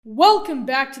Welcome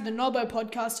back to the Nobbo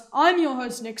podcast. I'm your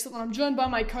host, Nixel, and I'm joined by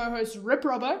my co-host, Rip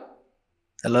Robbo,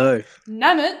 Hello.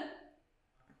 Namit,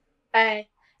 Hey.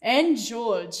 and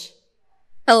George.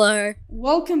 Hello.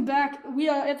 Welcome back. We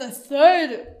are at the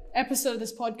third episode of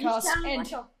this podcast. You sound and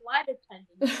like a flight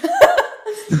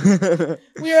attendant.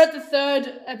 We are at the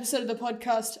third episode of the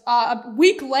podcast. A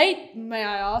week late, may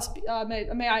I ask?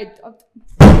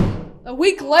 A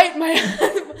week late,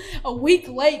 a week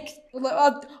late.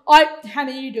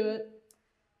 Hannah, you do it.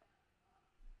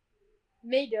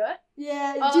 Me do it?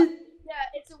 Yeah, Yeah,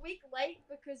 it's a week late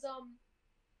because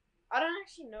I don't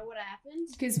actually know what happened.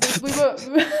 because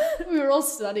we were all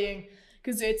studying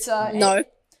because it's No.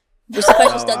 We're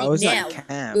supposed to I was study at now.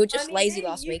 camp. We were just I mean, lazy maybe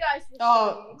last you week. guys were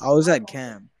Oh. studying. I was at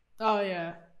camp. Oh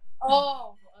yeah.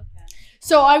 Oh, okay.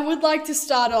 So I would like to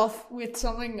start off with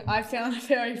something I found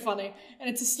very funny, and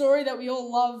it's a story that we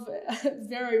all love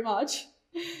very much,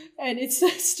 and it's a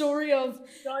story of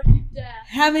Don't you dare.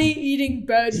 Hammy eating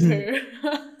bird poo.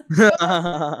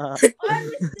 I was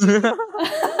thinking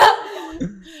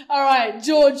All right,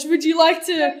 George, would you like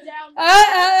go to? down.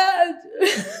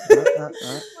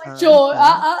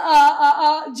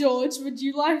 George, would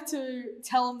you like to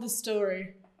tell him the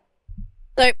story?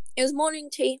 So it was morning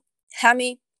tea.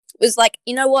 Hammy was like,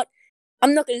 you know what?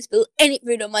 I'm not going to spill any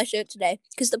food on my shirt today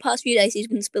because the past few days he's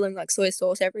been spilling like soy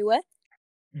sauce everywhere.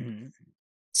 Mhm.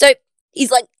 So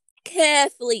he's like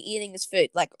carefully eating his food,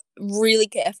 like really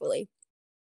carefully.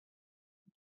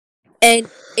 And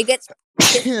it gets to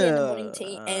the end of morning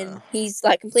tea and he's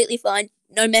like completely fine,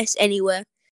 no mess anywhere.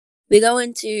 We go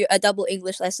into a double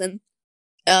English lesson.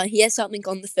 He has something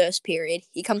on the first period.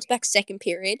 He comes back second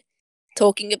period,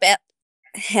 talking about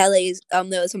how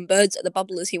there were some birds at the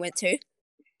bubblers he went to.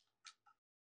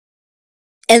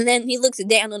 And then he looks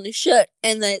down on his shirt,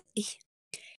 and then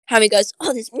Hammy goes,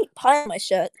 "Oh, there's meat pie on my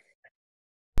shirt."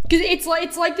 Because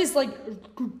it's like this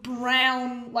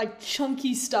brown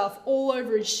chunky stuff all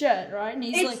over his shirt, right? And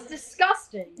he's It's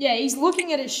disgusting. yeah, he's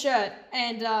looking at his shirt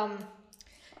and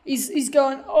he's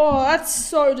going, "Oh, that's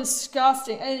so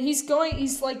disgusting." And he's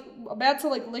like about to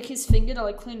like lick his finger to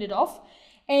like clean it off,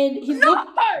 and he No!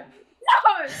 looked. No!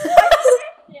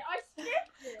 I sniffed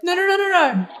it.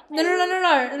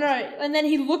 No. And then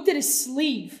he looked at his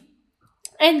sleeve,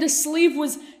 and the sleeve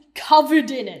was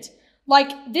covered in it. Like,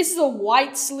 this is a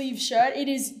white sleeve shirt.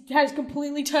 Has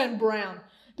completely turned brown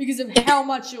because of how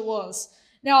much it was.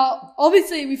 Now,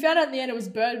 obviously, we found out in the end it was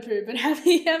bird poo, but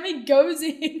Hammy goes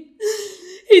in,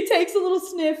 he takes a little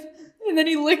sniff, and then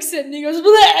he licks it, and he goes,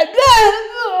 "Blah,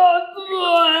 blah,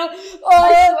 blah."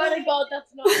 I swear to God,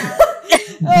 that's not how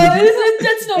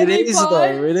That's not It meat is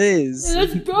pie. though. It is.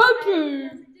 That's bird poo. It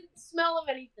didn't smell of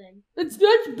anything. That's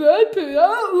bird poo.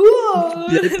 Oh,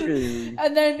 Bird ooh. poo.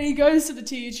 And then he goes to the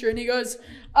teacher and he goes,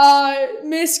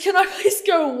 "Miss, can I please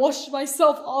go wash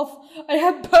myself off? I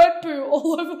have bird poo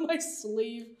all over my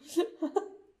sleeve."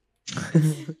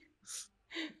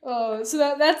 So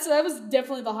that was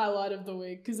definitely the highlight of the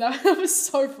week because that was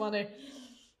so funny.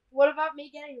 What about me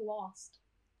getting lost?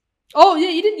 Oh yeah,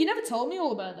 you never told me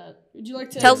all about that. Would you like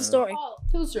to Tell the story. Oh,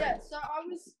 tell the story? yeah, so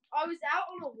I was out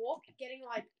on a walk getting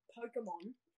like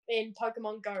Pokemon in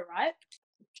Pokemon Go, right?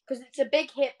 Because it's a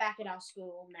big hit back at our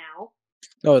school now.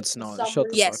 No, it's not. Shut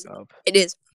the Yes. fuck up. It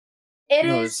is.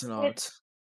 No, It's it's not.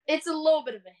 It's a little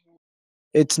bit of a hit.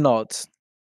 It's not.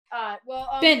 Well,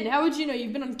 Ben, how would you know?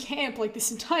 You've been on camp like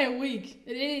this entire week.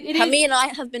 It Hammy is. and I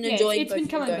have been Yeah, enjoying it's been Pokemon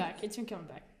coming Go. back. It's been coming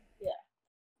back.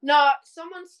 No,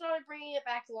 someone started bringing it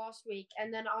back last week,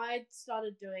 and then I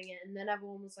started doing it, and then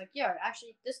everyone was like, "Yo,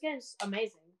 actually, this game's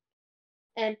amazing,"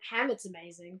 and Hammett's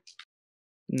amazing.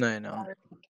 No.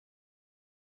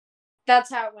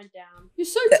 That's how it went down. You're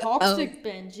so toxic,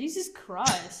 Ben. Jesus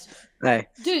Christ, Hey,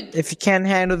 dude. if you can't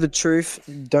handle the truth,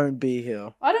 don't be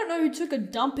here. I don't know who took a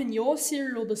dump in your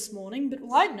cereal this morning, but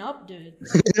lighten up, dude.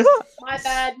 My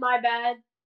bad.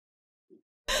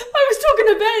 I was talking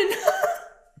to Ben.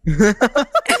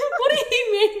 What do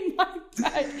you mean, my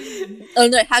bad? Oh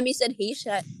no, Hammy said he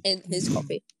shat in his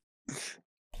coffee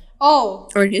Oh,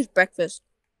 or in his breakfast.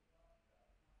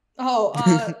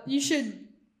 you should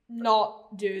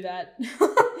not do that.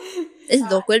 This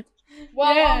is awkward.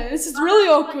 Well, yeah, this is really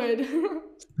awkward.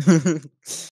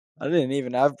 I didn't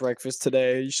even have breakfast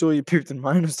today. You sure you pooped in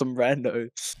mine or some rando?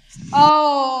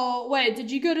 Oh, wait,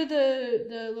 did you go to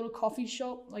the little coffee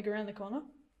shop like around the corner?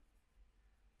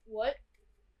 what?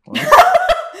 What?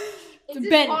 Is this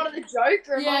Ben. part of the joke,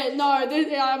 or Yeah, am no,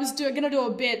 I was gonna do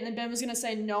a bit, and then Ben was gonna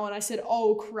say no, and I said,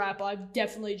 "Oh crap, I've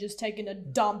definitely just taken a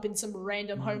dump in some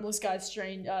random homeless guy's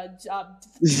in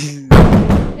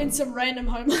some random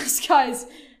homeless guy's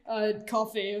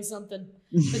coffee or something."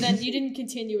 but then you didn't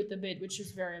continue with the bit, which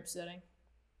was very upsetting.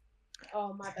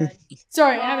 Oh, my bad.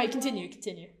 Sorry, Hammy, continue.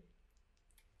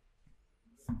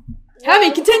 Hammy,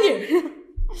 Well, continue.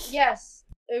 Yes.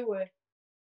 Ooh.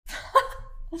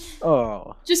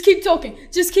 Oh. Just keep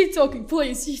talking,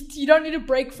 please. You don't need a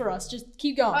break for us. Just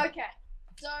keep going. Okay.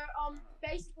 So,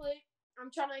 basically, I'm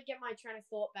trying to get my train of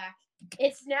thought back.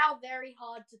 It's now very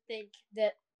hard to think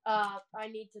that, I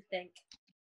need to think.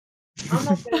 I'm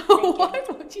not good at thinking.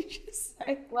 What would you just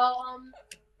say? Well,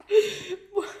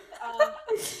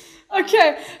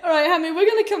 Okay, alright, Hammy, we're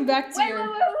gonna come back to wait. you.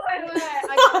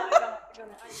 I got it.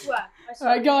 I swear.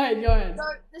 Alright, go ahead. So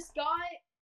this guy,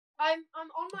 I'm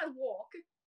on my walk,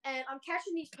 and I'm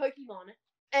catching these Pokemon,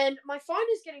 and my phone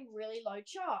is getting really low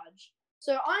charge.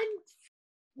 So I'm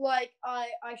like, I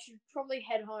should probably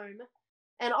head home,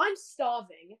 and I'm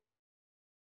starving.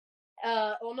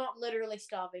 Well, not literally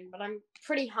starving, but I'm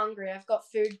pretty hungry. I've got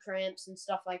food cramps and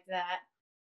stuff like that.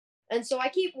 And so I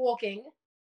keep walking,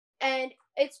 and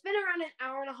it's been around an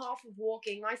hour and a half of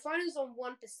walking. My phone is on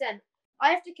 1%. I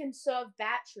have to conserve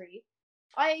battery.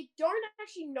 I don't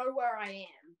actually know where I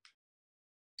am.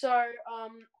 So,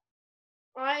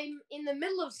 I'm in the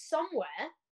middle of somewhere,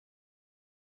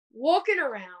 walking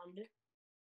around,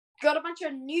 got a bunch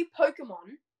of new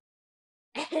Pokemon,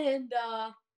 and,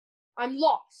 I'm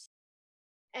lost.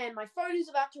 And my phone is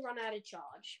about to run out of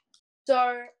charge.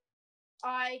 So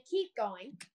I keep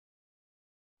going,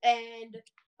 and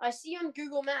I see on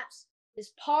Google Maps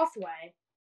this pathway,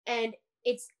 and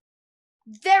it's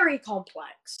very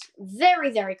complex.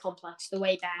 Very, very complex, the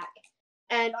way back.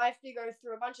 And I have to go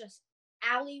through a bunch of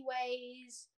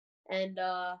alleyways and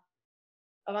a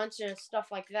bunch of stuff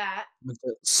like that. With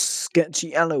the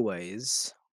sketchy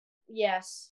alleyways.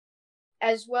 Yes.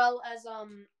 As well as,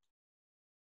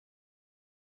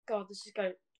 God, this is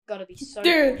gotta be so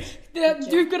Dude, Good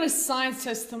you've got a science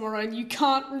test tomorrow and you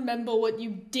can't remember what you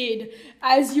did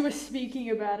as you were speaking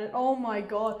about it. Oh my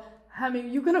god. Hammy,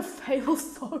 you're gonna fail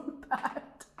so bad.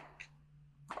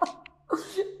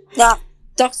 Nah,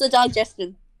 Dr.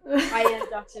 Digestion. I am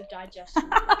Doctor Digestion.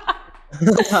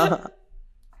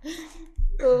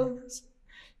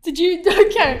 Did you?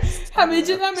 Okay. Hammy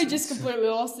just completely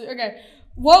lost it. Okay.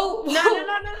 Well. No.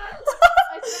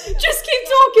 Just keep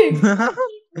talking.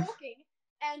 Keep walking,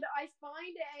 and I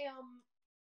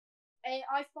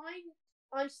find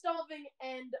I'm starving,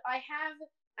 and I have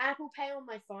Apple Pay on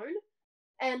my phone,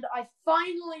 and I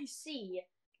finally see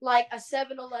like a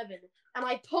 7-Eleven, and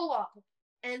I pull up,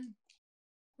 and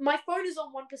my phone is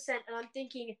on 1%, and I'm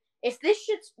thinking, if this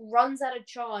shit runs out of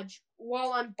charge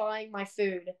while I'm buying my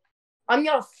food, I'm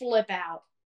gonna flip out.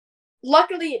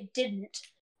 Luckily, it didn't.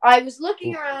 I was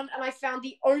looking around, and I found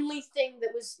the only thing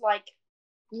that was, like,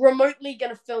 remotely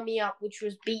gonna fill me up, which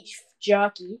was beef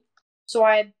jerky. So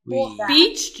I bought that.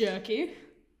 Beach jerky.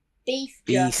 Beef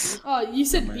jerky. Beef. Oh, you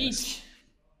said Nice. beach.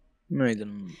 No, you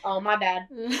didn't. Oh, my bad.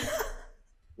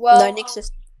 Well, No, Nick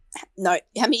says no.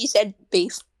 How many you said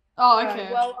beef? Oh, okay.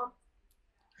 well,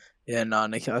 Yeah, no,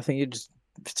 Nick, I think you're just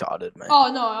retarded, mate.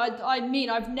 Oh no, I mean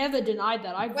I've never denied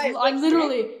that. Wait, I what's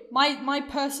literally my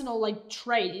personal like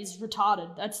trait is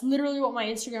retarded. That's literally what my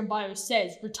Instagram bio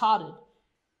says. Retarded.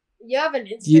 you have an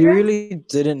Instagram? You really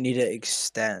didn't need to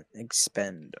expand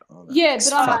on it. Yeah,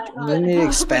 but I'm- You didn't need to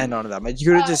expand on that, mate. You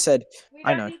could have just said, We I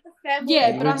don't know. need the family. Yeah,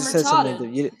 you but could have I'm just said something retarded.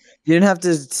 that you didn't have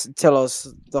to tell us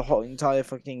the whole entire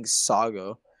fucking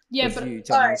saga Yeah, of but you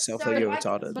telling Alright, yourself so that you're if I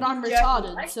can- retarded. but I'm Jerky,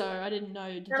 retarded, right? so I didn't know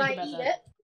to think Then I about eat that. it.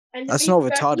 And the That's beef not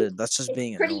jerky, retarded. That's just it's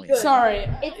being pretty annoying. good. Sorry.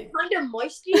 It's kind of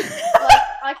moisty. Like,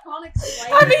 I can't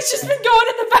explain. Hammy's just been going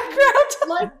in the background.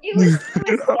 Like, it was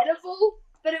edible,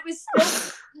 but it was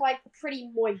still, like, pretty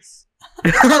moist.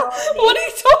 What are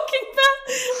you talking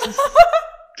about?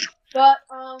 But,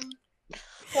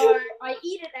 so I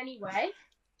eat it anyway,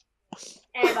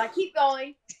 and I keep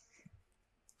going,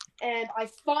 and I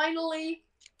finally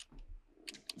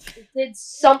did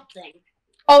something.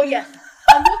 Oh, yes.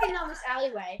 I'm walking down this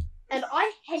alleyway, and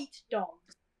I hate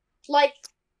dogs. Like,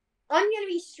 I'm gonna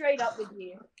be straight up with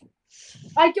you.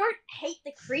 I don't hate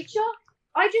the creature,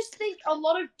 I just think a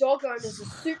lot of dog owners are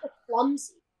super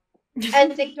clumsy,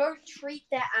 and they don't treat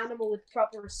their animal with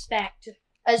proper respect,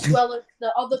 as well as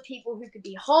the other people who could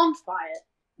be harmed by it.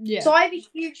 Yeah. So I have a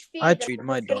huge fear I that treat I'm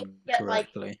my gonna dog get,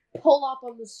 like, correctly. pull up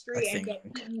on the street I and get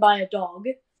think. eaten by a dog.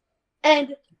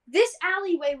 And this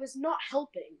alleyway was not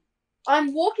helping.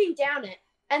 I'm walking down it,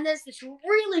 and there's this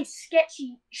really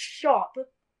sketchy shop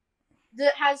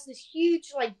that has this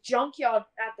huge, like, junkyard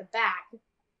at the back.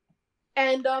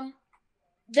 And,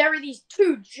 there are these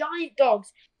two giant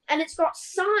dogs, and it's got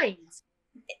signs.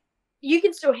 You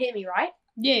can still hear me, right?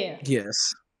 Yeah.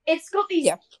 Yes. It's got these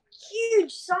Yeah.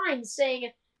 huge sign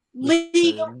saying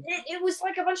legal. It was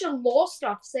like a bunch of law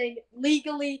stuff saying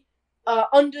legally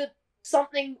under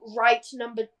something right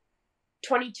number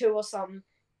 22 or something.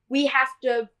 We have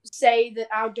to say that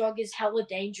our dog is hella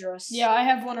dangerous. Yeah, I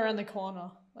have one around the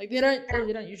corner. Like they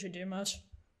don't usually do much,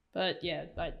 but yeah,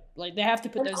 like they have to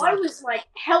put And those. I up. was like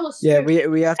hella Yeah, spooked.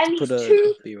 we have to And put these a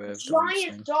two beware of dogs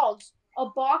giant thing. dogs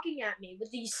are barking at me with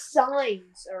these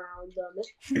signs around them,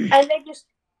 and they're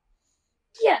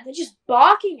just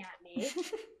barking at me,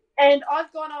 and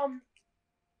I've got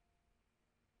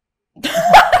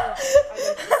I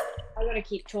gotta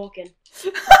keep talking.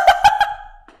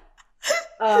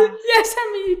 Yes,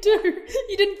 Hammy, you do.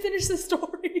 You didn't finish the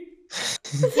story.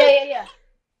 Yeah.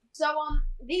 So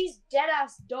these dead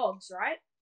ass dogs, right?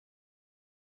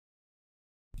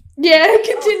 Yeah,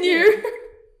 continue.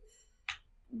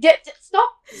 Stop,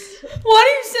 Why do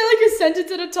you say like a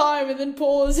sentence at a time and then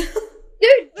pause? dude.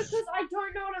 Because I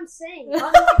don't know what I'm saying.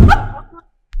 I'm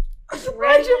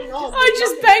I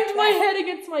just banged my head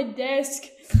against my desk.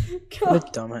 What God. a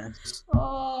dumbass.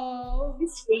 Oh. You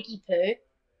sneaky poo.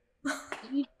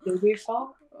 You boo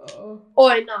fart. Oh.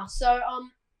 Oh no. So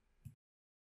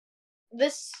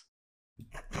this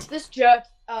jerk.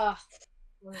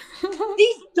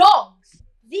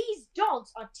 These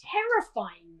dogs are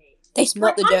terrifying me. They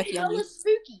smelt the I'm jerky on hella you.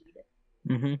 spooky.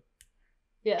 Mm-hmm.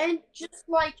 Yeah. And just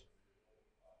like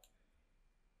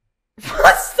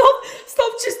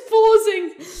Stop just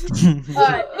pausing.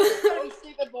 alright, it's gonna be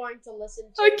super boring to listen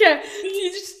to. Okay.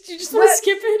 You just want to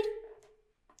skip it?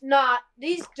 Nah,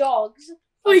 these dogs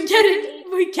are We get spooking it.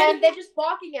 me, We get and it. they're just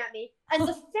barking at me, and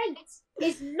the fence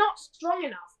is not strong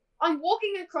enough. I'm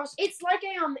walking across. It's like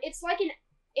an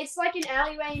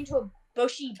alleyway into a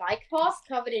bushy bike path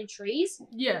covered in trees.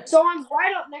 Yeah. So I'm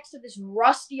right up next to this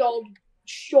rusty old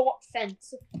short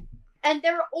fence, and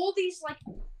there are all these like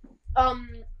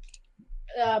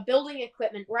building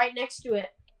equipment right next to it.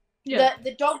 Yeah.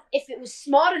 The dog, if it was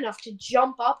smart enough to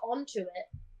jump up onto it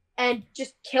and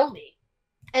just kill me,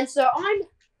 and so I'm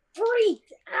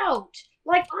freaked out,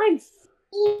 like I'm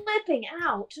flipping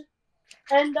out,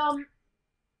 and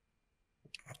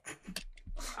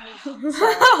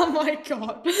Oh my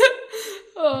god.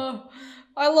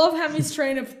 I love Hammy's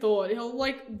train of thought. He'll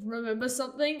like remember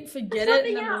something, forget it,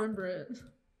 and then remember it.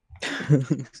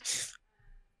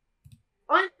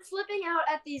 I'm flipping out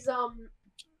at these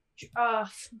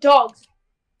dogs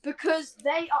because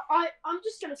I'm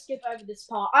just gonna skip over this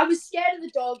part. I was scared of the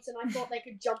dogs and I thought they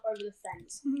could jump over the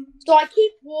fence. So I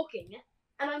keep walking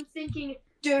and I'm thinking,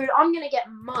 dude, I'm gonna get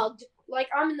mugged. Like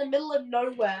I'm in the middle of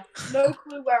nowhere, no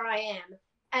clue where I am,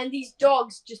 and these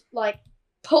dogs just like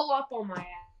pull up on my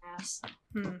ass.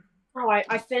 Oh,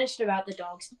 I finished about the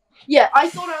dogs. Yeah, I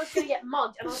thought I was gonna get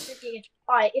mugged, and I was thinking,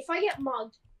 alright, if I get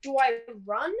mugged, do I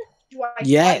run? Do I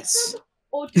Yes. fight them?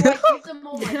 Or do I give them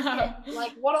all my shit?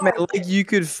 Like, what do Man, I like do? you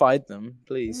could fight them,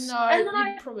 please. No, And then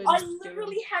you'd probably I just do it.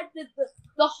 literally had the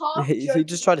half If you joking,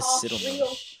 just try to half sit on them.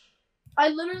 real. I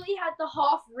literally had the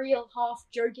half real, half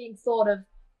joking thought of,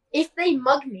 if they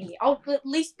mug me, I'll at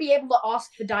least be able to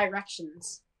ask for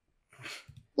directions.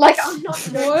 Like, I'm not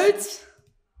joking. What?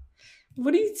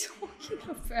 What are you talking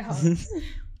about?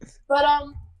 But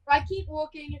I keep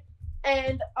walking,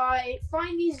 and I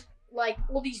find these like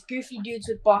all these goofy dudes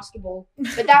with basketball,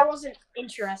 but that wasn't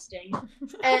interesting.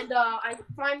 And I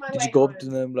find my Did way you go home. up to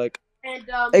them like, And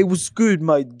hey, what's good,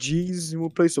 my G's? We'll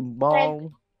play some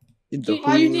ball in the You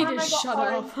hood. need Time to I got shut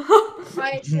home, up. I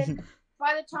had been,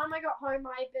 by the time I got home,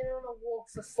 I had been on a walk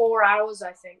for 4 hours,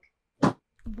 I think,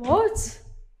 What?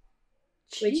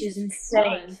 which is Jesus insane.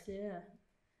 Christ, yeah.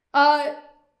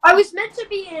 I was meant to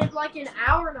be in like an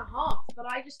hour and a half, but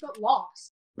I just got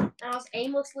lost, and I was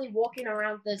aimlessly walking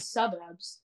around the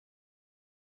suburbs,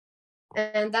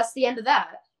 and that's the end of that.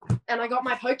 And I got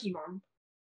my Pokemon,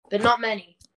 but not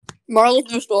many. Moral of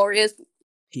the story is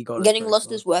He got his getting lost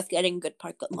Pokemon. is worth getting good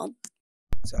Pokemon.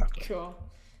 Exactly. Cool.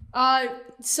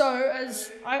 So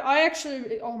as I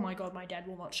actually, oh my god, my dad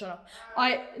will not shut up.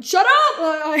 Shut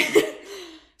up.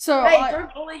 So Hey, I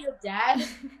don't bully your dad.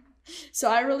 so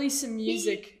I released some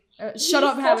music. He Shut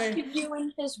up, Hammy. fostered you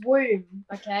in his womb,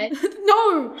 okay?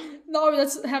 No,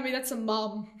 that's Hammy. That's a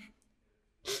mum.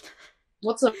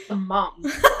 What's a mum?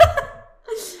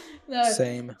 No.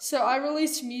 Same. So I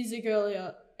released music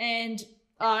earlier, and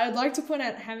I'd like to point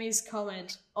out Hammy's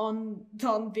comment on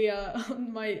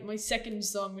my second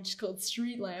song, which is called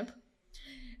Street Lamp.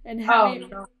 And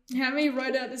Hammy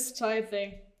wrote out this entire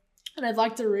thing, and I'd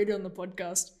like to read it on the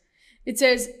podcast. It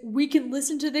says, "We can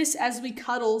listen to this as we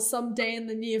cuddle someday in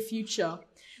the near future.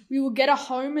 We will get a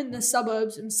home in the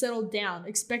suburbs and settle down,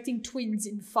 expecting twins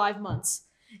in 5 months.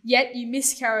 Yet you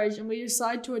miscarriage and we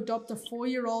decide to adopt a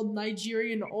 4-year-old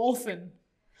Nigerian orphan.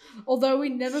 Although we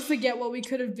never forget what we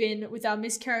could have been with our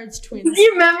miscarriage twins. Did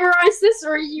you memorize this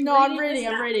or are you No, I'm reading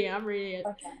reading this it. now?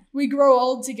 Okay. We grow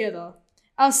old together.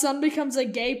 Our son becomes a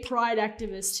gay pride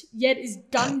activist, yet is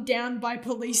gunned down by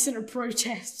police in a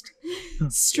protest.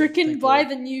 Stricken by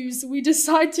the news, we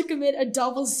decide to commit a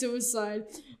double suicide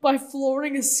by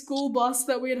flooring a school bus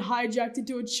that we had hijacked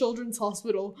into a children's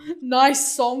hospital.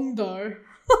 Nice song, though.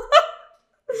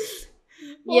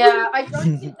 Yeah, I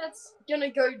don't think that's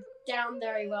gonna go down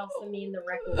very well for me in the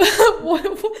record.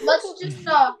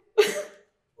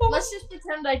 Let's just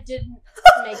pretend I didn't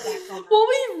make that comment.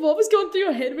 What was going through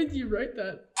your head when you wrote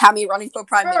that? Hammy running for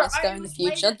Prime Bro, Minister I in the was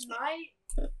late future. at night.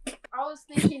 I was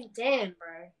thinking, damn,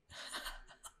 bro.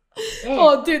 Damn.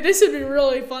 Oh, dude, this would be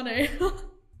really funny.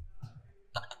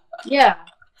 Yeah.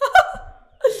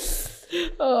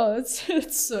 Oh,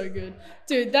 it's so good.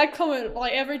 Dude, that comment,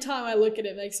 like, every time I look at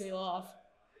it, makes me laugh.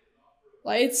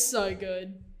 Like, it's so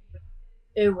good.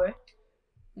 It worked.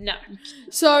 No.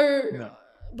 So, No.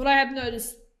 but I have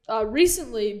noticed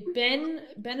recently, Ben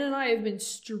and I have been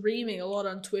streaming a lot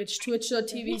on Twitch.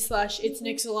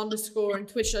 Twitch.tv/itsnixel_ and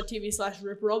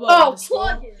Twitch.tv/riprobo_. Oh,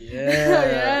 plug it.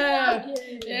 Yeah. Plug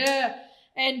it. Yeah.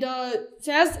 And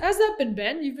so has that been,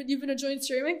 Ben? You've been enjoying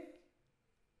streaming?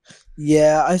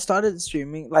 Yeah, I started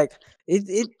streaming. Like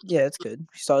it's good.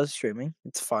 We started streaming.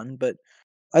 It's fun, but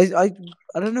I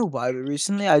don't know why, but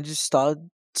recently I just started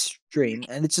stream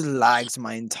and it just lags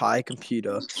my entire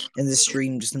computer and the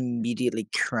stream just immediately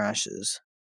crashes.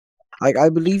 Like I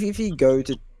believe if you go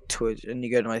to Twitch and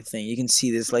you go to my thing, you can see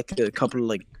there's like a couple of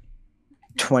like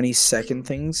 20-second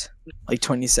things, like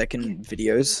 20-second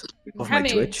videos of my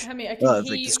Twitch. Hammy, I Oh, can it's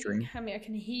hear like the stream. Hammy, I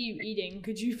can hear you eating.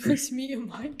 Could you please mute your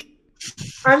mic?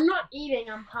 I'm not eating,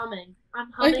 I'm humming.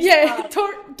 I'm humming. Yeah,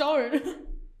 don't.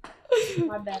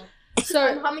 My bad. I'm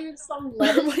So, humming some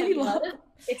lettuce. What are you and laughing? lettuce.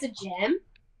 It's a jam.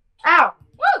 Ow!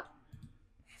 Woo!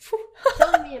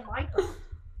 Killing me in Minecraft.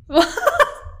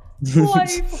 why are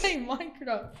you playing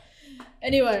Minecraft?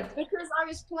 Anyway, Because I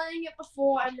was playing it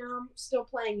before and now I'm still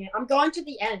playing it. I'm going to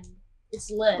the end.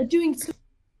 It's lit. doing.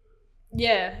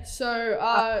 Yeah. So,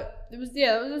 the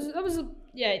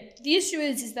issue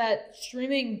is that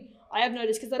streaming. I have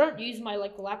noticed because I don't use my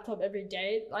laptop every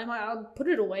day. I'll put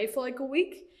it away for like a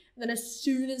week, and then as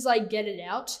soon as I get it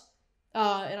out,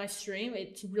 and I stream,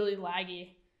 it's really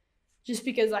laggy. Just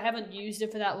because I haven't used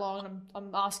it for that long, and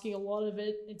I'm asking a lot of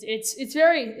it.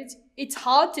 It's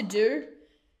hard to do,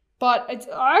 but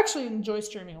I actually enjoy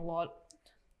streaming a lot.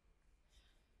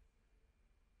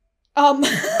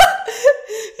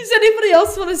 Does anybody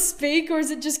else want to speak, or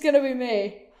is it just gonna be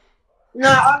me? No,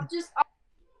 I'm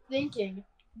thinking,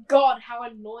 God, how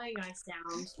annoying I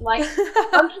sound. Like,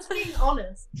 I'm just being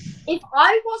honest. If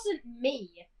I wasn't me,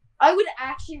 I would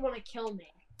actually want to kill me.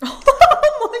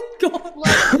 Oh my god!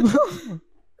 Like,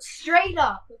 straight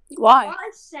up. Why?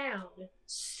 I sound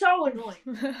so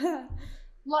annoying.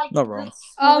 Like, Not wrong. the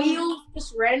squeals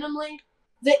just randomly,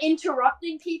 the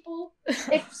interrupting people.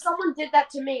 If someone did that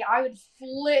to me, I would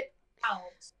flip out.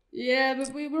 Yeah,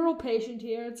 but we're all patient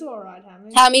here. It's all right,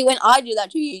 Hammy. Hammy, when I do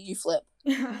that to you, you flip.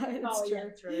 It's Yeah,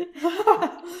 true. true.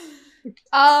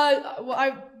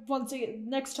 Once again,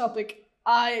 next topic.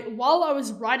 While I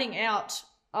was writing out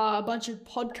a bunch of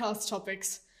podcast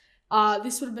topics,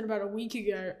 this would have been about a week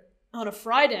ago on a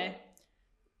Friday.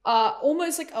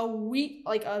 Almost like a week,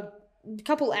 like a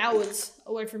couple hours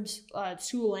away from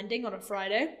school ending on a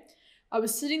Friday. I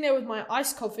was sitting there with my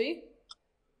iced coffee,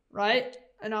 right?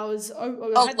 And I was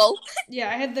Lol. yeah,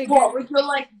 I had the What, with your,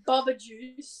 like, Bubba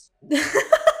juice?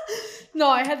 No,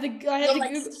 I had the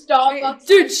Like, Google. Starbucks.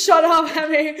 Dude, shut up,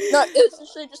 Hammy. No, it was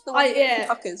literally just the one yeah.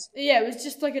 fuckers. Yeah, it was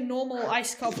just like a normal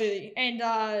iced coffee, and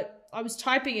I was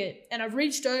typing it, and I've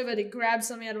reached over to grab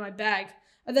something out of my bag,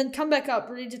 and then come back up,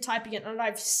 ready to type again, and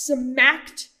I've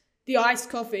smacked the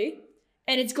iced coffee,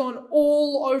 and it's gone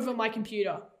all over my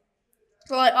computer.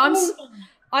 So like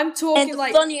I'm talking And the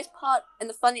like funniest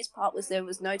part was there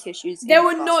was no tissues. there in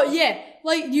were the no, classroom. yeah.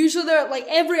 Like, usually there, like,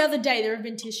 every other day there have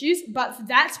been tissues, but for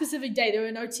that specific day, there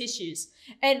were no tissues.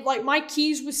 And, like, my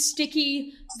keys were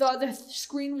sticky, the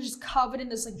screen was just covered in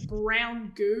this, like,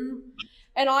 brown goo.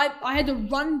 And I had to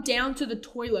run down to the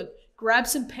toilet, grab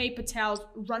some paper towels,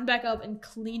 run back up, and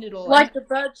clean it all. Like the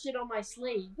bird shit on my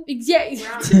sleeve. Yeah,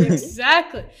 Brown goo.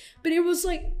 exactly. But it was,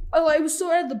 like, it was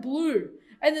so out of the blue.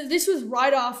 And then this was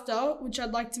right after, which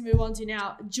I'd like to move on to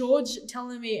now, George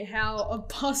telling me how a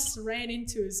bus ran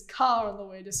into his car on the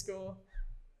way to school.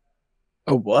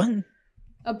 A what?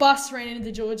 A bus ran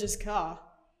into George's car.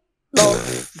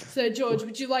 So, George,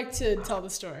 would you like to tell the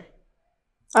story?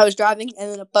 I was driving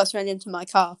and then a bus ran into my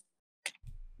car.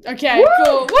 Okay,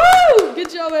 cool. Woo! Good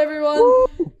job, everyone.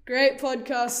 Great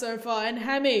podcast so far. And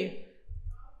Hammy,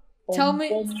 tell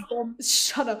me.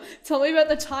 Shut up. Tell me about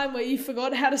the time where you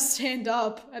forgot how to stand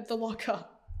up at the locker.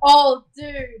 Oh,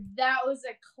 dude, that was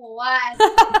a classic.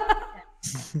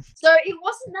 So it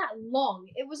wasn't that long.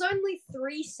 It was only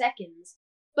 3 seconds,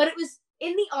 but it was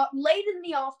in the late in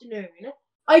the afternoon.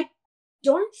 I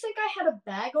don't think I had a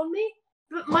bag on me,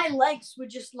 but my legs were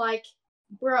just like,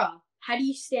 bruh, how do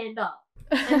you stand up?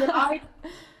 And then I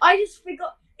just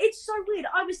forgot. It's so weird.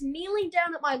 I was kneeling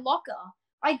down at my locker.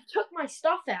 I took my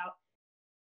stuff out,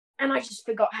 and I just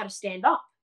forgot how to stand up.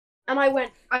 And I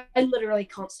went, I literally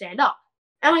can't stand up.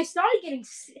 And I started getting.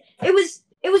 It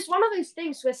was one of those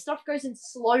things where stuff goes in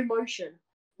slow motion.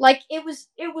 Like it was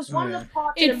one of the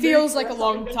parts. It feels like a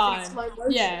long time.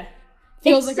 Yeah,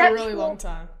 feels like a really long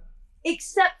time.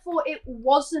 Except for it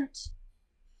wasn't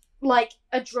like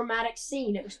a dramatic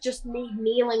scene. It was just me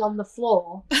kneeling on the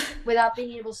floor without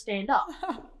being able to stand up.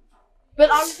 But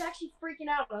I was actually freaking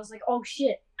out. I was like, "Oh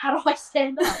shit! How do I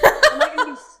stand up? Am I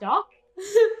gonna be stuck?"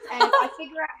 And I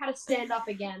figured out how to stand up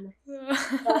again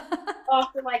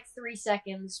after like 3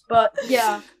 seconds. But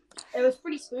yeah, it was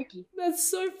pretty spooky. That's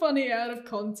so funny out of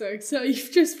context. So you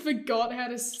just forgot how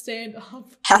to stand up.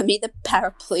 Hammy the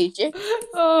paraplegic.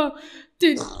 Oh,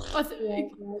 dude.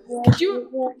 Could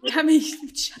you... Hammy,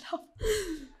 shut up.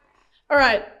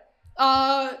 Alright.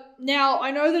 Now, I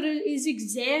know that it is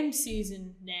exam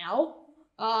season now.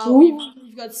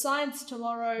 We've got science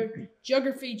tomorrow,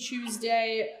 geography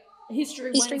Tuesday,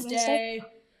 history Wednesday.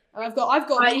 I've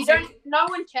got music. No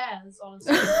one cares,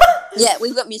 honestly. Yeah,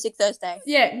 we've got music Thursday.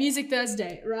 Yeah, music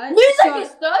Thursday, right? Music is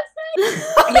Thursday?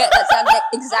 Yeah, that's our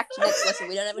exact next lesson.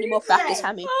 We don't have any more practice,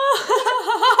 Hammy.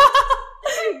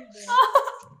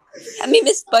 Hammy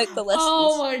misspoke the lessons.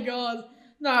 Oh my god.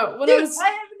 No, when Dude, I was...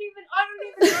 I don't even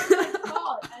know my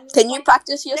part. Can you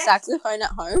practice your saxophone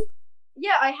at home?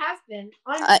 Yeah, I have been.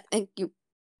 Thank you.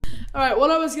 Alright,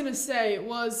 what I was gonna say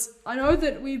was, I know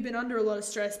that we've been under a lot of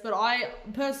stress, but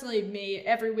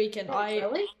every weekend,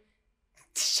 Really?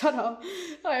 Shut up.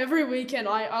 Every weekend,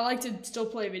 I like to still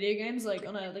play video games, like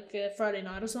on a Friday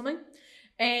night or something.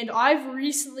 And I've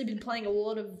recently been playing a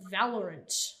lot of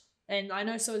Valorant. And I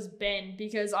know so has Ben,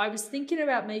 because I was thinking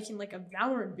about making like a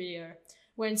Valorant video,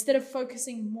 where instead of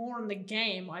focusing more on the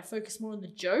game, I focus more on the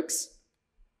jokes.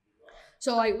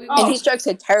 So like, and his jokes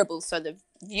are terrible, so the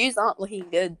views aren't looking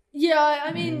good. Yeah,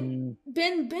 I mean,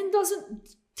 Ben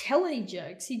doesn't tell any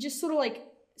jokes. He just sort of like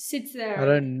sits there. I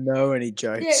don't know any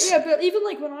jokes. Yeah, but even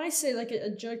like when I say like a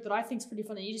joke that I think's pretty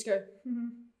funny, you just go,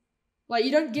 like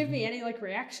you don't give me any like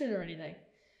reaction or anything.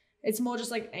 It's more just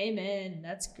like, amen,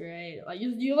 that's great. Like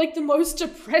you're like the most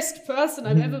depressed person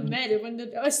I've ever met.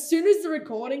 As soon as the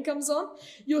recording comes on,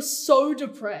 you're so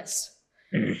depressed.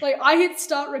 Like I hit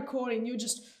start recording, you're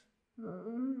just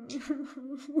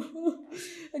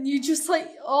and you just like,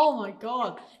 oh my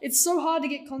god, it's so hard to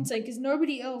get content because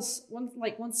nobody else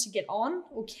wants to get on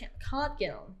or can't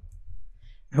get on,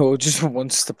 or just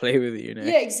wants to play with you, Nick.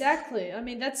 Yeah, exactly. I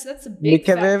mean, that's a big Nick,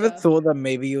 have you ever factor. thought that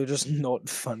maybe you're just not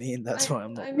funny and that's why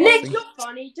I'm not Nick, laughing? you're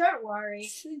funny. Don't worry.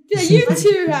 Yeah, you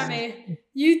too, Hammy.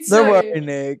 You too. Don't worry,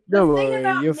 Nick. Don't thing worry.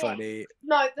 about You're Nick- funny.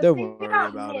 No, the Don't thing worry about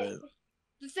about Nick, it.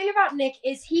 the thing about Nick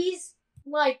is he's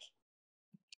like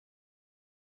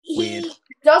Weird. he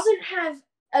doesn't have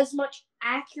as much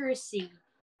accuracy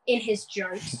in his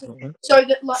jokes, so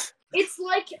that like it's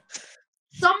like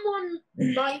someone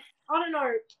might I don't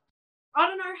know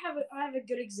how I have a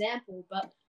good example,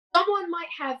 but someone might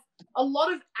have a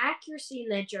lot of accuracy in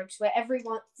their jokes where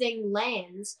everything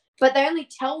lands, but they only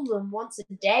tell them once a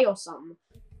day or something.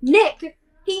 Nick,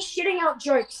 he's shitting out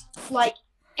jokes like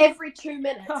every 2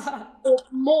 minutes or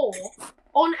more,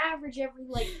 on average every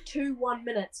like 1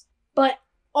 minutes, but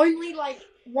only like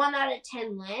 1 out of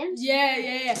 10 lands.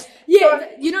 Yeah. So-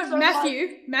 You know, so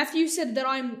Matthew said that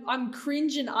I'm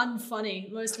cringe and unfunny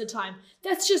most of the time.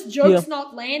 That's just jokes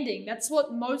not landing. That's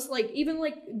what most even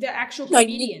the actual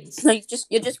comedians.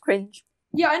 You're just cringe.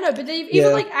 Yeah, I know, but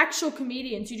even like actual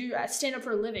comedians who do stand up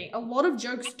for a living, a lot of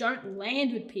jokes don't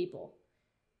land with people.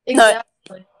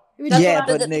 Exactly. Yeah,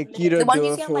 what but Nick, you don't one do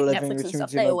you it see on, for a like, living, Netflix which and means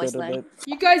stuff, you're they not always good at land. it.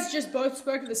 You guys just both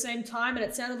spoke at the same time, and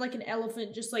it sounded like an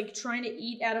elephant just like trying to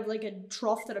eat out of like a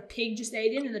trough that a pig just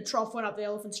ate in, and the trough went up the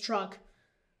elephant's trunk.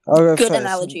 I'll go Good first.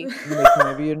 analogy. Nick,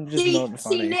 maybe you're just not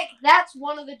See, funny. Nick, that's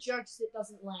one of the jokes that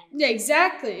doesn't land. Yeah,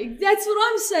 exactly. That's what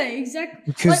I'm saying.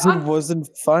 Exactly. Because Like, it wasn't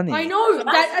funny. I know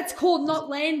that's called not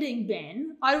landing,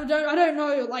 Ben. I don't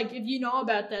know like if you know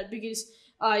about that because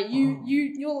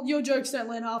your jokes don't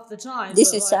land half the time. This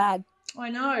but, is like, sad. I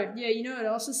know. Yeah, you know what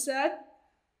else is sad?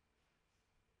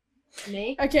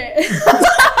 Me? Okay.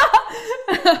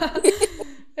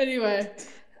 Anyway,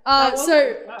 That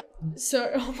wasn't bad.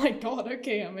 so oh my god.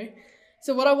 Okay, Amy.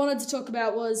 So what I wanted to talk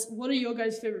about was what are your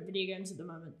guys' favorite video games at the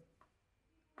moment?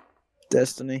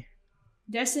 Destiny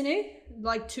Destiny,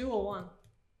 like 2 or 1.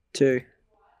 2.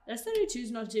 Destiny 2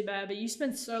 is not too bad, but you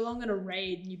spend so long in a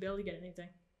raid and you barely get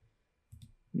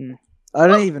anything. I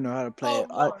don't even know how to play Oh, it.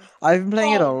 no. I've been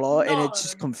playing it a Oh, lot, and it's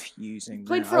just no. confusing.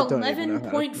 Played man. for I don't even know how to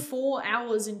play. 11.4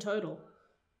 hours in total.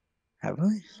 Have I?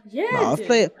 Yeah, No, I've dude.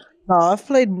 played. No, I've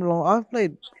played long. I've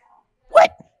played.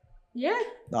 What? Yeah.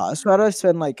 No, I swear I've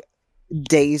spent like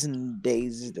days and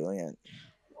days doing it.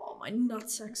 Oh, my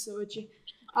nutsack's so itchy.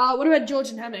 What about George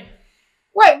and Hammy?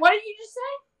 Wait, what did you just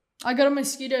say? I got a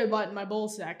mosquito bite in my ball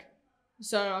sack,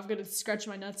 so I've got to scratch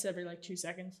my nuts every like 2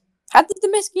 seconds. How did the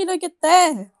mosquito get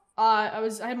there? I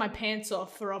had my pants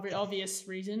off for obvious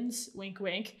reasons. Wink,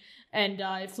 wink. And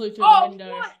it flew through the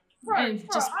window. What? Bro, And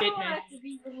just I bit don't me. have to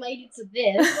be related to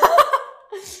this.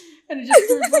 And it just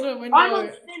flew through the window. I'm on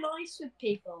thin ice with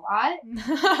people, alright?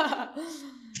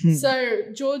 So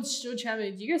George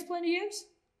Hammy, do you guys play any games?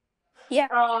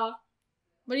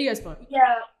 What do you guys play?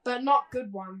 Yeah, but not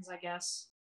good ones, I guess.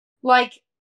 Like,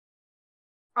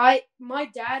 my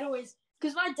dad always,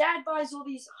 because my dad buys all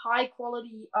these high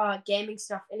quality gaming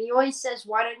stuff, and he always says,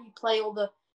 "Why don't you play all the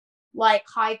like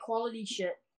high quality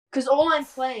shit?" Because all I'm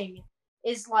playing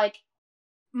is like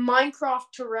Minecraft,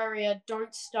 Terraria,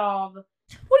 Don't Starve.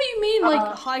 What do you mean,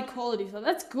 like high quality stuff?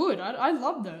 That's good. I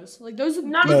love those. Like those are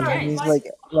No, good no, Yeah, games. he's like,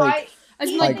 like. As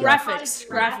in he's like high graphics.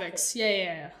 graphics.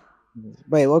 Yeah.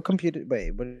 Wait, what computer?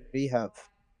 Wait, what do you have?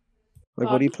 Like,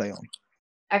 what do you play on?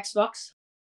 Xbox.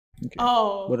 Okay.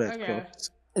 Oh, What okay. Xbox?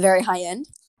 Very high end.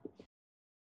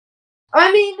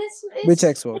 I mean, it's Which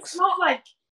Xbox?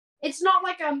 It's not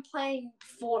like I'm playing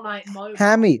Fortnite mobile.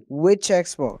 Hammy, which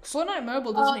Xbox? Fortnite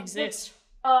Mobile doesn't Uh, exist.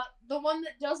 The one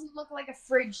that doesn't look like a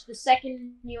fridge, the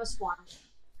second newest one.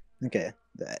 Okay,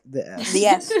 the S. The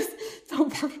S. The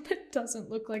one that doesn't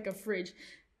look like a fridge.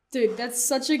 Dude, that's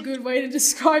such a good way to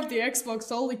describe the Xbox.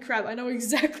 Holy crap, I know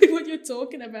exactly what you're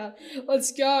talking about.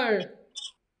 Let's go.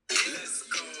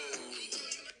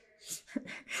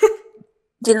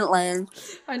 Didn't land.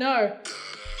 I know.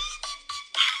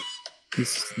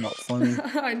 This is not funny.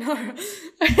 I know.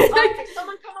 Okay,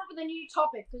 someone come up with a new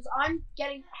topic because I'm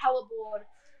getting hella bored.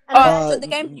 And Oh, I'm so just the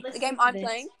game listening to I'm this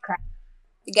playing, crap.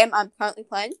 the game I'm currently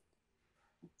playing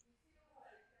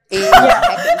is Yeah.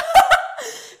 Tekken.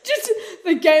 Just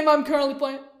the game I'm currently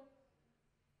playing.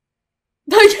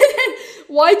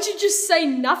 Why'd you just say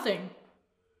nothing?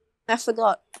 I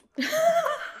forgot.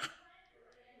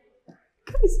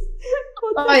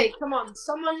 What the- Wait, come on.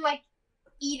 Someone like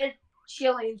eat a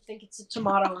chili and think it's a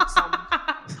tomato or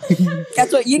something.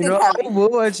 That's what you did, know, I Harry.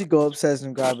 will actually go upstairs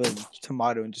and grab a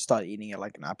tomato and just start eating it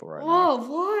like an apple right now. Oh,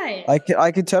 why?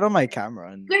 I could turn on my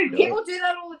camera and Dude, do people it. do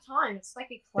that all the time. It's like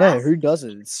a Yeah, class. who does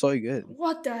it? It's so good.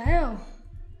 What the hell?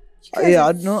 You guys Yeah,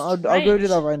 are I'll go do strange.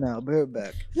 that right now. I'll be right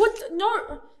back. What?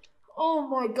 No. Oh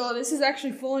my god, this is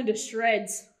actually falling to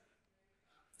shreds.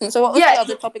 So what was Yeah, the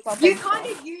other topic? I You played? kind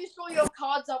of used all your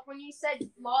cards up when you said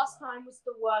last time was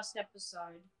the worst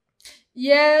episode.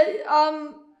 Yeah.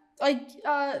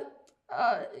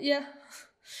 Yeah.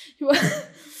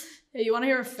 You want to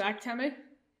hear a fact, Hammy?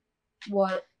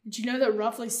 What? Did you know that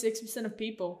roughly 6% of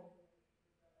people?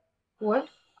 What?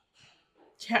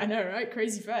 Yeah, I know, right?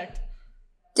 Crazy fact.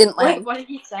 Didn't Wait, land. what did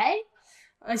you say?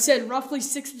 I said roughly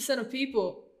 6% of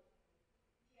people.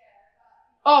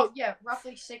 Oh, yeah,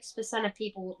 roughly 6% of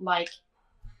people, like,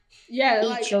 Yeah, eat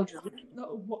like. children.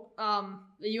 Are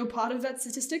you a part of that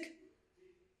statistic?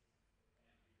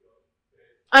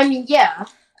 I mean, yeah.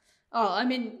 Oh, I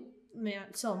mean,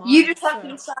 so am I. You just have to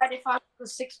so- decide if I'm the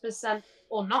 6%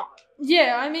 or not.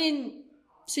 Yeah, I mean,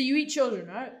 so you eat children,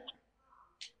 right?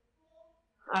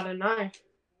 I don't know.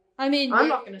 I mean, I'm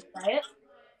not going to say it.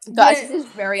 Guys, yeah. this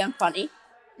is very unfunny.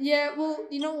 Yeah, well,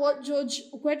 you know what, George?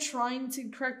 We're trying to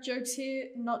crack jokes here,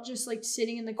 not just like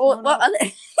sitting in the Or corner what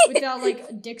other? without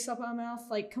like dicks up our mouth.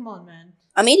 Like, come on, man.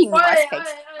 I'm eating rice Wait,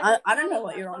 cakes. wait, I don't know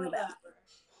what you're on about.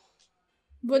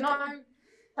 But No,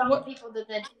 tell What- people that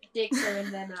their dicks are in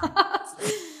their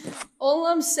mouth. all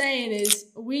I'm saying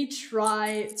is we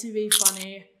try to be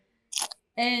funny,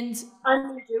 and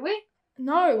Do we?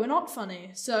 no, we're not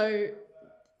funny. So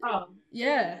Oh,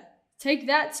 yeah, take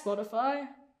that, Spotify.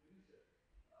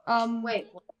 wait.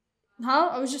 What? Huh?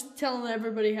 I was just telling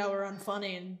everybody how we're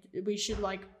unfunny and we should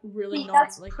like really See, not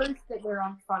that's like. proof that we're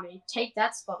unfunny. Take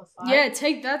that, Spotify. Yeah,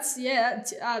 take that's yeah.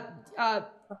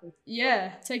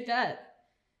 Yeah, take that.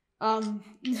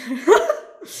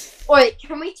 Wait,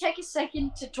 can we take a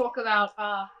second to talk about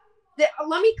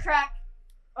let me crack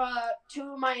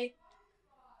two of my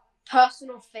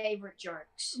personal favorite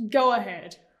jokes. Go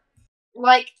ahead.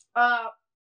 Like,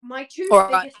 my two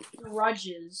Alright. biggest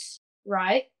grudges,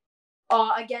 right,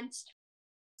 are against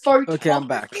photography. Okay, I'm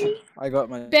back. I got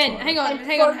my. Ben, tomato. hang on.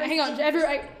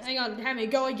 And Hang on, Hammy,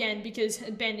 go again because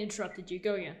Ben interrupted you.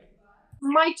 Go again.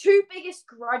 My two biggest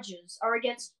grudges are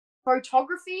against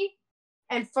photography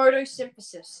and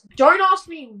photosynthesis. Don't ask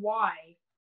me why.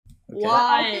 Okay.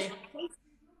 Why?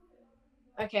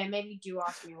 Okay, maybe do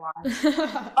ask me why.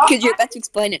 Because you're about to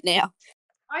explain it now.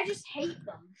 I just hate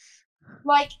them.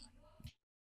 Like,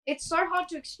 it's so hard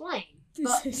to explain.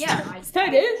 But yeah, Is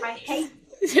that it? I hate.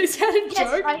 Is that a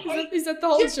Yes, joke? I hate- Is that the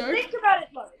whole Just joke? think about it,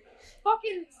 though.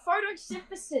 Fucking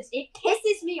photosynthesis. It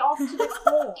pisses me off to the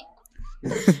core.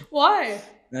 Why?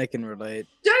 I can relate.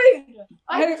 Dude!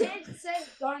 I I- did say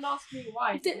don't ask me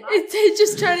why. didn't I? It's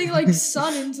just turning like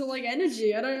sun into like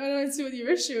energy. I don't see what your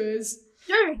issue is.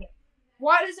 Dude!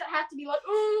 Why does it have to be like,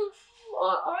 oh,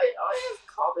 I have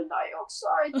carbon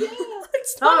dioxide, yeah.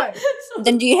 It's No. not. It's not-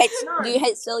 Then do you hate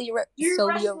No. cellular Do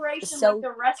respiration like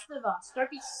the rest of us. Don't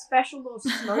be special little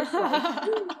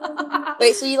snowflakes.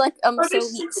 Wait, so you like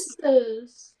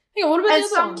Photosynthesis. Hang on, what about And the other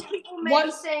some one? people may What-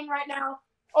 be saying right now,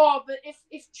 oh, but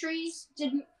if trees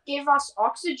didn't give us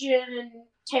oxygen and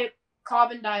take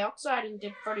carbon dioxide and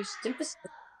did photosynthesis,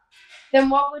 then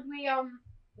how would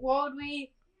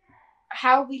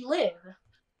we live?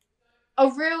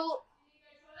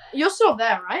 You're still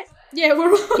there, right? Yeah,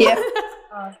 we're Yeah.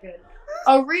 Oh, good.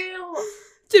 A real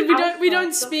Dude, we Alpha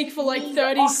don't speak for like doesn't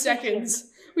 30 need seconds.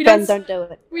 We Ben, don't don't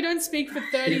do it. we don't speak for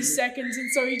 30 seconds,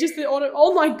 and so he just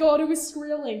oh my god, it was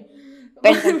squealing.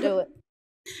 Ben, don't do it.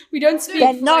 We don't speak.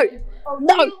 Ben, for, no. like- a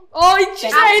No. real Oh, he just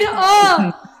Ben. made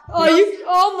it.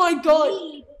 Oh my god.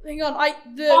 need Hang on,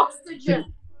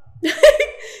 oxygen.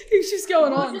 He's just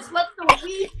going We'll on. just let the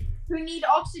weak who need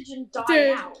oxygen die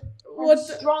Dude, out. what And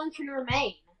the? strong can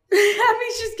remain.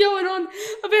 Happy's just going on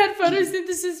about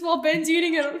photosynthesis while Ben's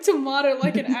eating a tomato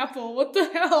like an apple. What the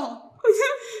hell?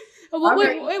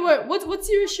 Wait. What's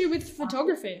your issue with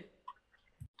photography?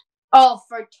 Oh,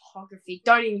 photography.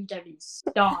 Don't even get me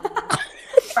started.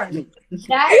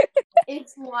 That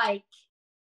is like,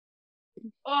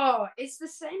 oh, it's the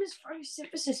same as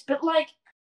photosynthesis, but like,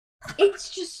 it's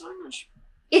just so much.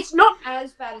 It's not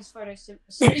as bad as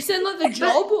photosynthesis. You said like the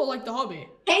job or like the hobby?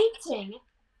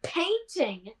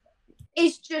 Painting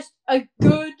is just a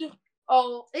good.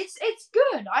 Oh, it's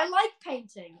good. I like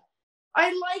painting. I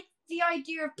like the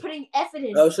idea of putting effort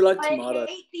in. I also like I tomato.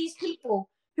 hate these people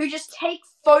who just take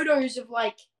photos of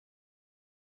like.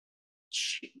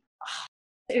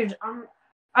 Dude,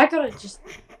 I gotta just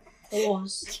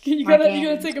pause. You My gotta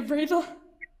game. take a breather.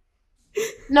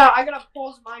 No, I gotta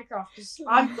pause Minecraft because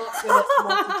I'm not good at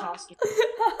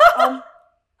multitasking.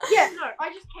 Yeah, no,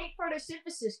 I just hate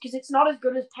photosynthesis because it's not as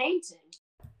good as painting.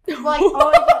 Like,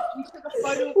 oh yeah, you took a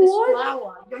photo of this What?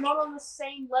 flower. You're not on the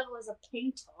same level as a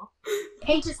painter.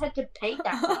 Painters had to paint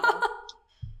that flower.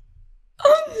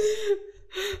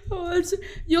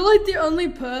 You're like the only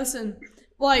person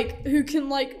like who can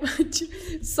like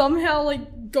somehow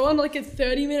like go on like a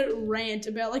 30-minute rant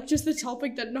about like just the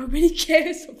topic that nobody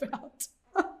cares about.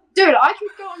 Dude, I could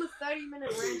go on a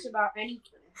 30-minute rant about anything.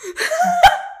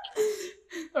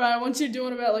 Alright, I want you to do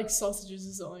one about like sausages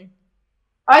or something.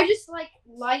 I just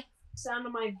like the sound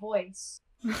of my voice.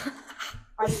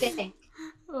 I think.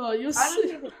 Oh, you're I so... don't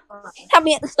think it's fun. Tell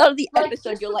me at the start of the Like, episode,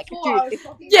 just you're like, before, I dude, was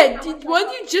talking Yeah, about how much I weren't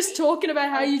love you just talking about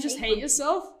how you just hate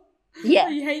yourself? yeah,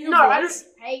 You hate your No, I don't voice?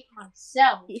 hate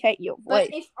myself. you hate your But voice.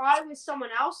 if I was someone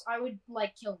else, I would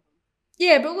like kill them.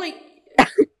 Yeah, but like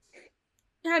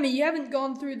Hammy, you haven't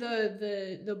gone through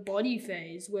the body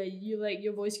phase where you like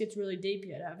your voice gets really deep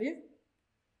yet, have you?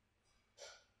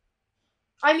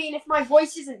 I mean, if my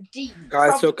voice isn't deep,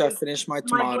 Guys, look, I probably- finished my My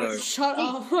tomato. voice- Shut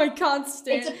up, I can't It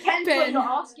stand depends Ben. what you're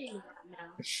asking right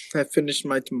now. I finished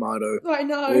my tomato. I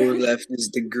know. All left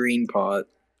is the green part.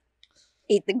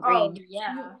 Eat the Oh green.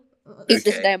 yeah. Eat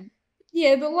the Okay. stem.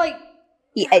 Yeah, but like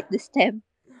He ate the stem.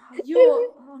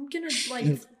 I'm gonna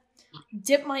like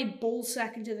dip my ball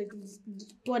sack into the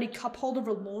bloody cup holder of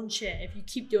a lawn chair if you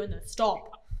keep doing that.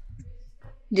 Stop.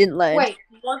 Didn't learn. Wait,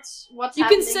 what's You happening?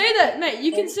 can say that, mate.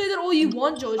 You can say that all you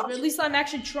want, George, but at least I'm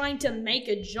actually trying to make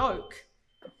a joke.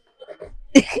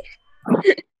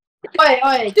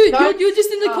 Wait, Dude, don't- you're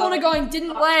just in the corner going,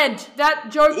 didn't land. That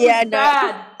joke was Yeah, no.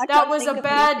 bad. I That can't was think a of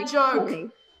bad anything joke. funny.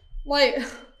 Like,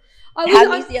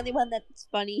 Hammy's the only one that's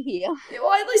funny here.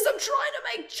 well, at least I'm trying to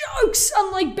make jokes,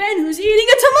 unlike Ben, who's eating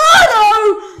a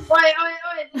tomato. Wait.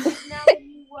 This is now the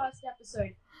new worst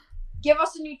episode. Give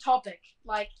us a new topic,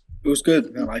 like It was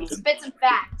good. I liked it. spit some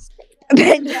facts.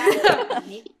 Ben, Yeah.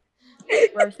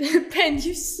 Ben,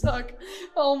 you suck.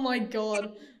 Oh my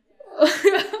god.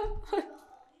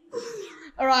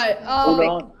 Alright, Hold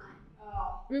on.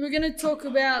 we were gonna talk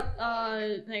about,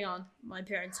 hang on, my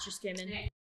parents just came in.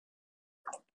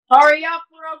 Hurry up,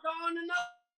 we're all going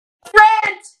to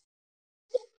friends.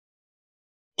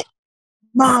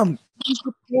 Mom, you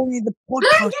recording the Get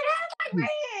podcast. out of my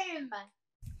room!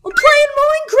 I'm playing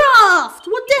Minecraft!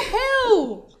 What the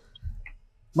hell?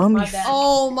 Mom, My you bad.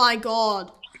 Oh my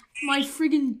god. My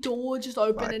friggin' door just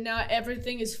opened and now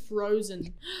everything is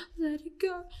frozen. Let it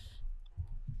go.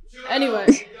 Anyway.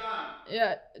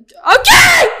 Yeah.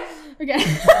 Okay! Okay.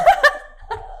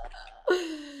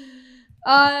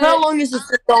 How long is this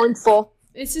going for?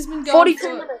 This has been going 42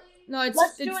 for... minutes. No,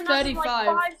 Let's do it's another 35. like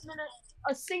 5 minutes,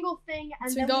 a single thing, and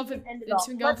It's then been we going for, can end it it's off.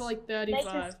 been going for Let's like make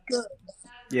 35. this good.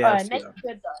 Yeah. Alright, make it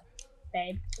good though,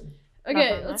 babe.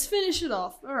 Okay, Uh-huh. let's finish it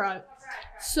off. Alright.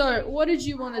 So, what did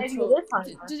you want to Maybe talk... this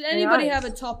time, Did huh? anybody Alright. have a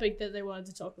topic that they wanted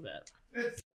to talk about?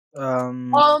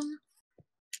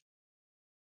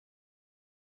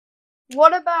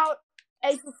 What about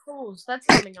April Fools? That's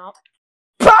coming up.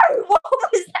 Bro, what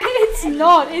was that? It's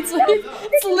not. It's literally...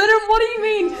 What do you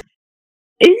mean?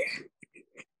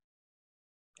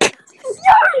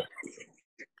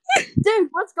 Dude,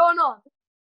 what's going on?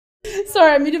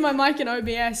 Sorry, I muted my mic in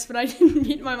OBS, but I didn't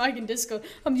mute my mic in Discord.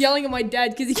 I'm yelling at my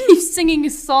dad because he keeps singing a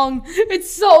song. It's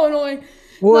so annoying.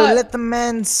 Boy, No. let the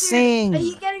man sing. Are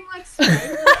you getting like strange?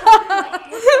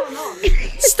 What's going on?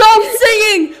 Stop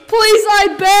singing! Please,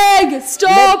 I beg! Let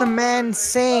Stop! the man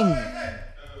sing.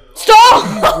 Stop!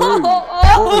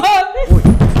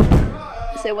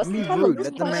 So what's the Be title of rude, this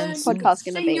let the man sing. podcast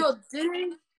gonna be? Senor,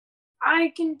 dude,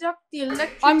 I conduct the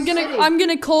electric I'm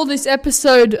gonna call this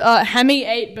episode Hammy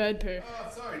ate bird poo.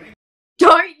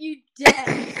 Don't you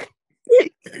dare!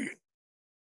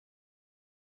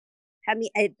 Hammy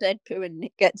ate bird poo and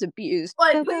Nick gets abused.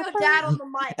 Wait, put your dad on the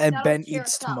mic. And that'll Ben cheer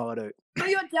eats us up. tomato. Put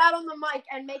your dad on the mic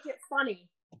and make it funny.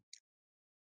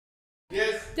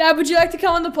 Yes. Dad, would you like to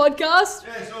come on the podcast?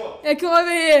 Yeah, sure. Yeah, come over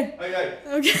here. Okay.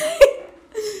 Okay.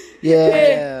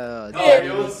 Yeah.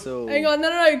 Hey. So. Hang on,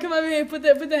 no, come over here. Put the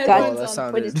Oh, headphones that on.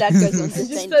 sounded. When his dad goes on to Just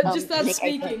say, start- just start Nick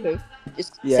ate speaking. bird poo,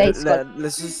 just Yeah, say Scott.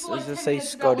 let's just say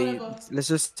Scotty. Let's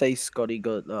just say Scotty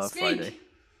got Speak. Friday.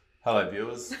 Hello,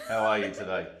 viewers. How are you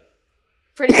today?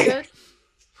 Pretty good.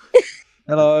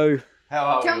 Hello. How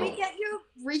are Can we we all? get your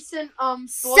recent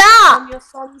thoughts Stop! on your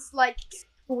son's like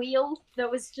squeal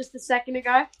that was just a second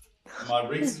ago? My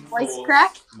recent voice thoughts-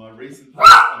 crack? My recent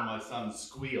thoughts on my son's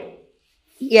squeal.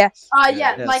 Yes.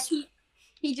 Yeah, Yes. like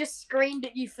he just screamed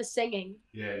at you for singing.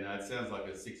 Yeah, no, it sounds like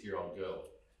a 6-year-old girl.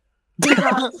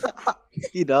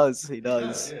 He does. He Yeah,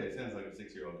 does. it sounds like a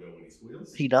 6-year-old girl when he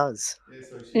squeals. He does. Yeah,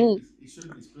 so he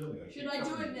shouldn't be squealing. Though. Should I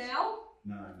do it now?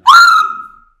 No.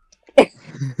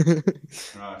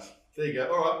 Right. There you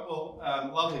go. All right.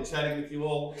 Well, lovely chatting with you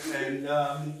all,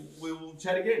 and we'll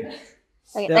chat again.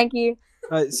 Okay, Yep. thank you.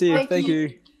 Alright, see you. Thank Thank you. you.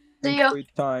 See Thank ya. you for your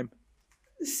time.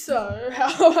 So,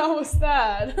 how was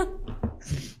that?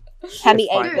 Hammy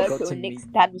Fine, ate I bird got poo to and Nick's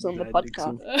meet dad was on the Dad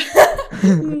podcast.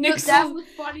 Dixon. Your dad was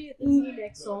funnier than you,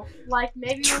 Nixel. Like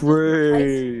maybe.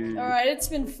 True. Alright, it's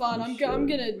been fun. I'm gonna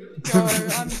go.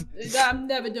 I'm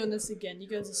never doing this again. You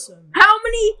guys are so. How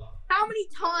many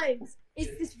times is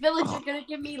this villager gonna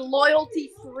give me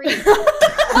loyalty 3?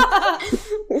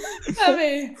 I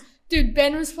mean, dude,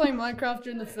 Ben was playing Minecraft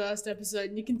during the first episode,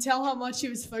 and you can tell how much he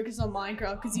was focused on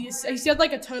Minecraft because he said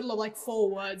like a total of like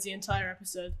 4 words the entire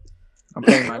episode. I'm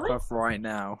playing Minecraft right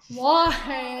now.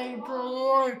 Why,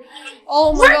 bro?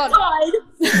 Oh my god.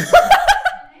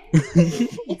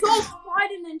 It's all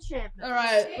pride and enchantment. All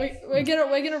right, we're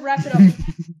gonna wrap it up.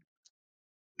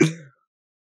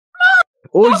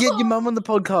 Or get your mum on the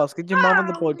podcast. Get your mum on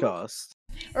the podcast.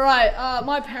 All right,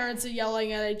 my parents are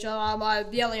yelling at each other.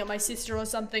 I'm yelling at my sister or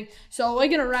something. So we're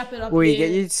gonna wrap it up Well, you here.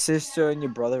 get your sister and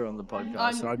your brother on the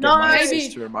podcast, and I'll get no, my maybe-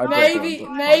 sister and my brother on the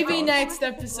maybe podcast. next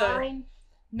episode. Fine.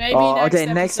 Maybe Oh, next okay.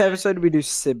 episode. Next episode we do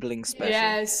sibling special.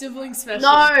 Yeah, sibling special.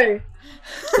 No.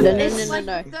 No, It's no, like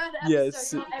no. the third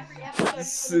Yes. episode, not every episode.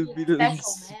 is Sibling gonna be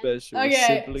special, man. special.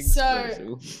 Okay, Sibling so-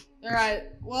 special. All right.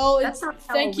 Well, That's it's, not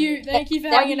thank you for That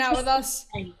hanging was out with us,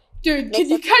 Hey. dude. Can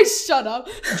Next you guys shut up?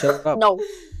 Shut up. No. All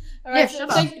right. Yeah,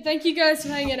 shut up. Thank you guys for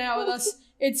hanging out with us.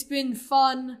 It's been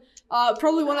fun.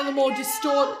 Probably one of the more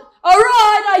distorted. All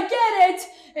right, I get it.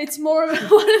 It's more of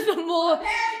one of the more.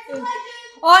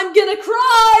 I'm gonna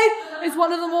cry. It's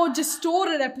one of the more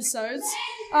distorted episodes.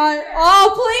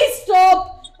 Oh, please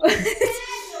stop.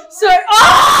 So,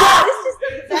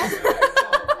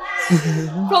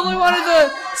 probably one of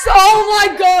the. Oh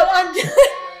my god,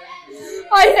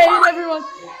 I hate everyone.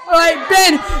 All right,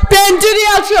 Ben, do the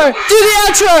outro. Do the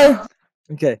outro.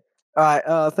 Okay. All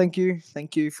right. Thank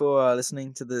you for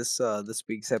listening to this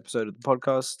week's episode of the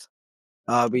podcast.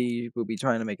 We will be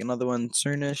trying to make another one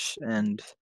soonish, and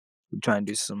we'll try and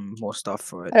do some more stuff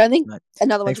for it. I don't think Right.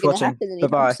 another one's Thanks for going to watching. happen anytime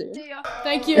Bye-bye. soon. See ya.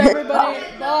 Thank you, everybody.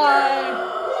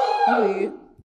 Bye. Thank you.